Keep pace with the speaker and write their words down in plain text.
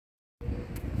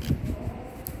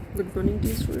Good morning,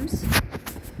 dear students.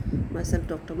 Myself,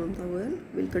 Dr. Mamta Goyal,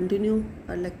 will continue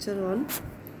our lecture on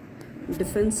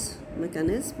defence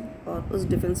mechanism. और उस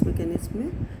defence mechanism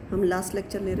में हम last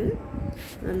lecture ले रहे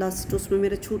हैं. लास्ट उसमें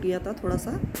मेरे छूट गया था थोड़ा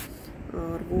सा,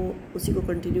 और वो उसी को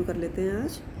कंटिन्यू कर लेते हैं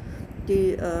आज. कि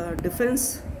डिफेंस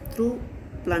थ्रू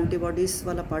प्लांट बॉडीज़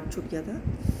वाला पार्ट छूट गया था.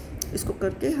 इसको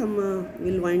करके हम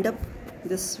will wind up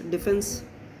this defence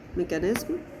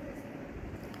mechanism.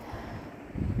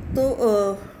 तो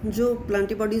जो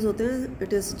प्लांट बॉडीज़ होते हैं,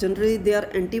 it is generally they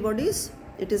are antibodies.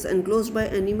 It is enclosed by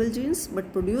animal genes but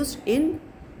produced in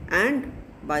and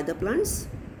by the plants.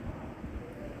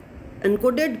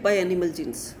 Encoded by animal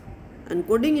genes.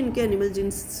 Encoding इनके animal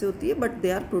genes से होती है, but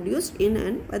they are produced in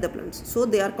and by the plants. So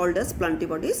they are called as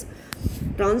plantibodies.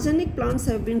 Transgenic plants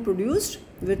have been produced,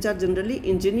 which are generally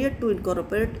engineered to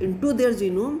incorporate into their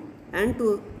genome and to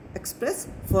express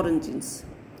foreign genes.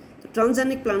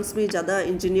 Transgenic plants में ज़्यादा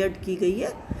engineered की गई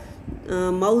है.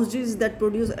 Mouse genes that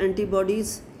produce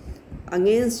antibodies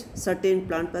against certain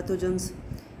plant pathogens.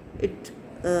 It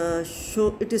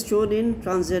is shown in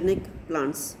transgenic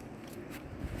plants.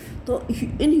 So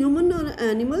in human or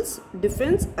animals,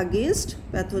 defense against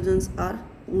pathogens are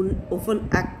often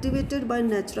activated by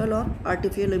natural or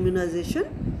artificial immunization,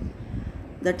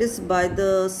 that is by the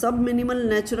subminimal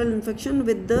natural infection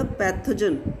with the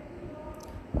pathogen,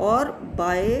 or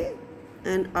by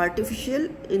an artificial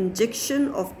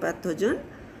injection of pathogen,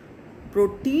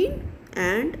 protein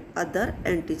and other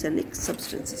antigenic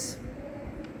substances.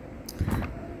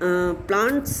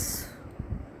 Plants,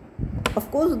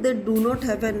 of course, they do not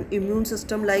have an immune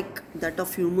system like that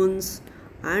of humans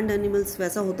and animals.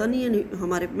 वैसा होता नहीं है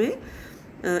हमारे में.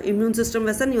 Immune system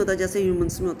वैसा नहीं होता जैसे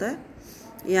ह्यूमंस में होता है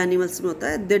या एनिमल्स में होता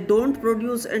है. They don't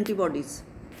produce antibodies.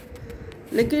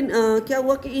 लेकिन क्या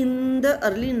हुआ कि in the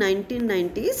early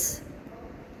 1990s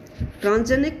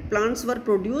transgenic plants were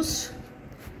produced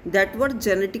that were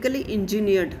genetically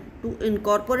engineered to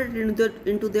incorporate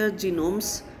into their genomes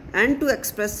and to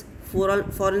express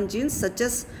foreign genes such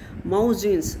as mouse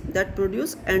genes that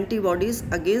produce antibodies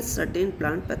against certain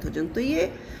plant pathogen. तो ये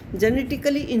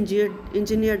genetically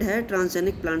engineered है,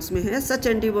 transgenic plants में है. Such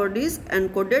antibodies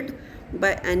encoded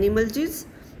by animal genes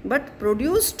but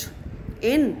produced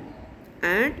in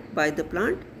and by the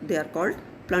plant, they are called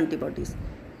plantibodies.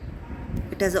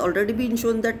 It has already been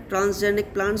shown that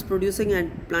transgenic plants producing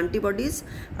plantibodies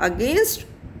against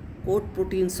coat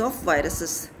proteins of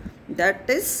viruses, that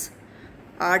is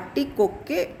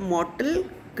Artichoke mottle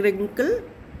crinkle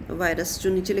virus, जो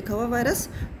नीचे लिखा हुआ virus,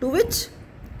 to which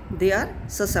they are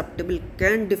susceptible,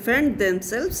 can defend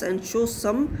themselves and show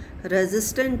some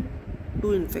resistance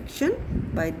to infection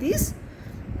by these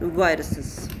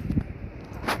viruses.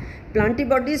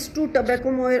 Plantibodies to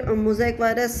tobacco mosaic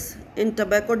virus. In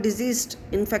tobacco diseased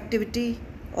infectivity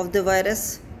of the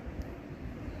virus,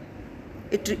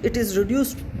 it is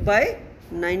reduced by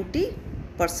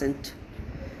 90%.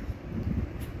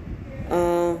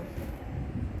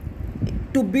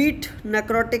 To beat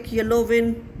necrotic yellow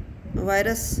vein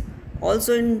virus,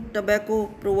 also in tobacco,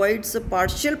 provides a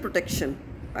partial protection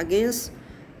against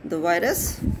the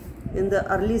virus in the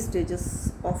early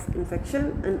stages of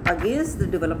infection and against the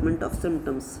development of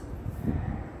symptoms.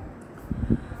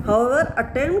 However,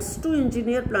 attempts to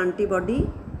engineer plantibody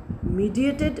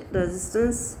mediated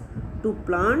resistance to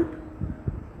plant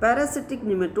parasitic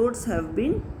nematodes have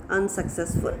been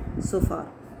unsuccessful so far.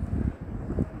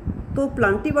 तो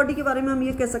प्लांटीबॉडी के बारे में हम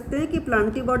ये कह सकते हैं कि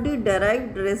प्लांटीबॉडी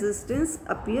derived resistance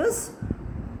appears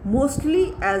mostly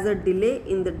as a delay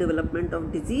in the development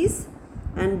of disease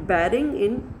and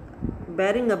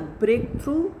bearing a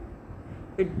breakthrough.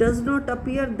 It does not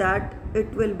appear that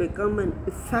it will become an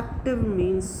effective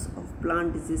means of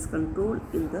plant disease control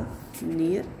in the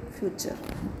near future.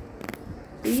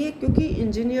 ये क्योंकि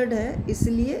engineered है,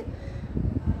 इसलिए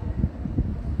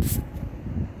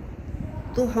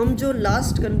तो हम जो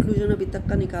last conclusion अभी तक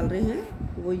का निकाल रहे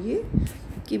हैं वो ये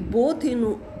कि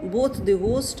both the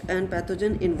host and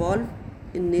pathogen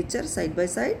involved in nature side by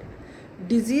side.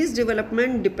 Disease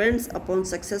development depends upon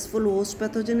successful host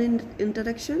pathogen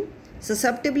interaction.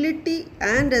 Susceptibility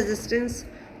and resistance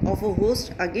of a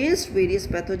host against various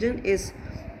pathogens is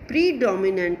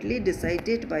predominantly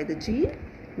decided by the gene.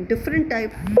 Different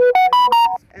types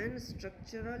and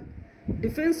structural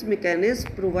defense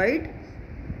mechanisms provide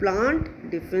plant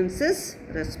defenses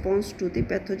response to the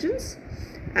pathogens,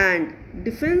 and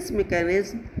defense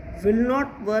mechanism will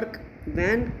not work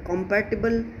when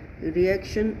compatible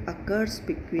reaction occurs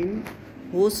between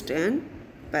host and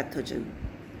pathogen.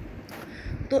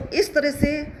 तो इस तरह से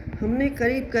हमने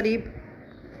करीब करीब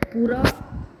पूरा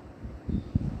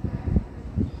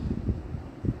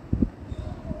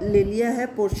ले लिया है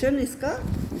पोर्शन इसका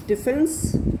defence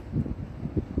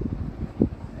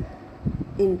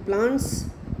in plants,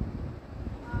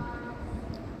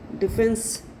 defence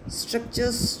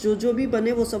structures जो भी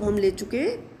बने वो सब हम ले चुके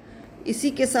हैं। इसी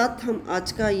के साथ हम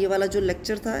आज का ये वाला जो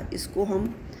लेक्चर था इसको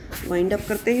हम वाइंड अप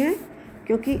करते हैं,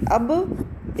 क्योंकि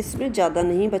अब इसमें ज़्यादा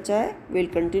नहीं बचा है। Will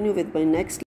continue with my next